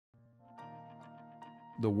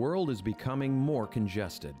the world is becoming more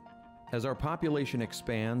congested as our population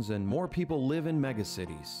expands and more people live in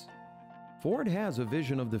megacities. Ford has a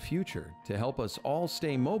vision of the future to help us all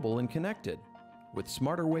stay mobile and connected, with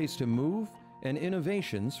smarter ways to move and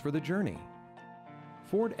innovations for the journey.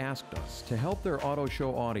 Ford asked us to help their auto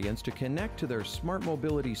show audience to connect to their smart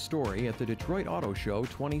mobility story at the Detroit Auto Show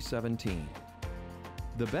 2017.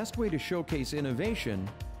 The best way to showcase innovation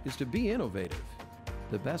is to be innovative.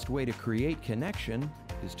 The best way to create connection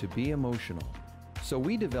is to be emotional. So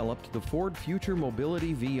we developed the Ford Future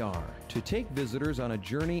Mobility VR to take visitors on a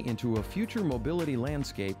journey into a future mobility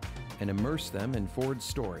landscape and immerse them in Ford's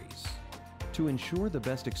stories. To ensure the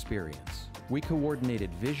best experience, we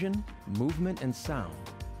coordinated vision, movement, and sound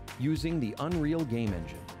using the Unreal Game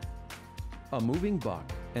Engine. A moving buck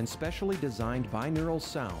and specially designed binaural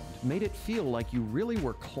sound made it feel like you really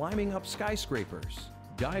were climbing up skyscrapers,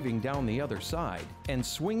 diving down the other side, and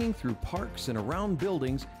swinging through parks and around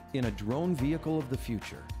buildings in a drone vehicle of the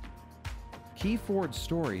future. Key Ford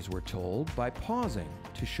stories were told by pausing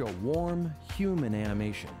to show warm, human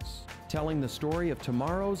animations, telling the story of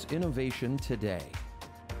tomorrow's innovation today.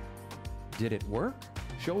 Did it work?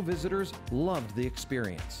 Show visitors loved the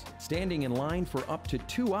experience, standing in line for up to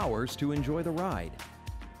 2 hours to enjoy the ride.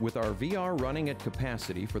 With our VR running at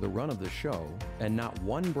capacity for the run of the show and not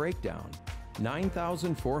one breakdown,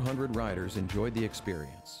 9,400 riders enjoyed the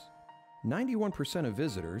experience. 91% of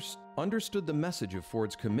visitors understood the message of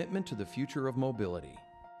Ford's commitment to the future of mobility.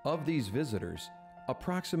 Of these visitors,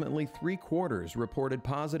 approximately 3/4 reported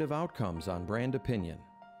positive outcomes on brand opinion,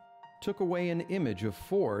 took away an image of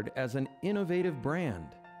Ford as an innovative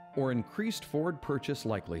brand, or increased Ford purchase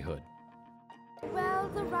likelihood. Well,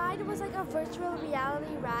 the ride was like a virtual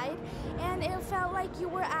reality ride, and it felt like you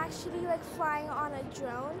were actually like flying on a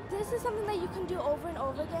drone. This is something that you can do over and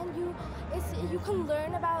over again. You can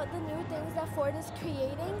learn about the new things that Ford is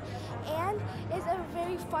creating, and it's a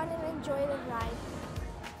very fun and enjoyable ride.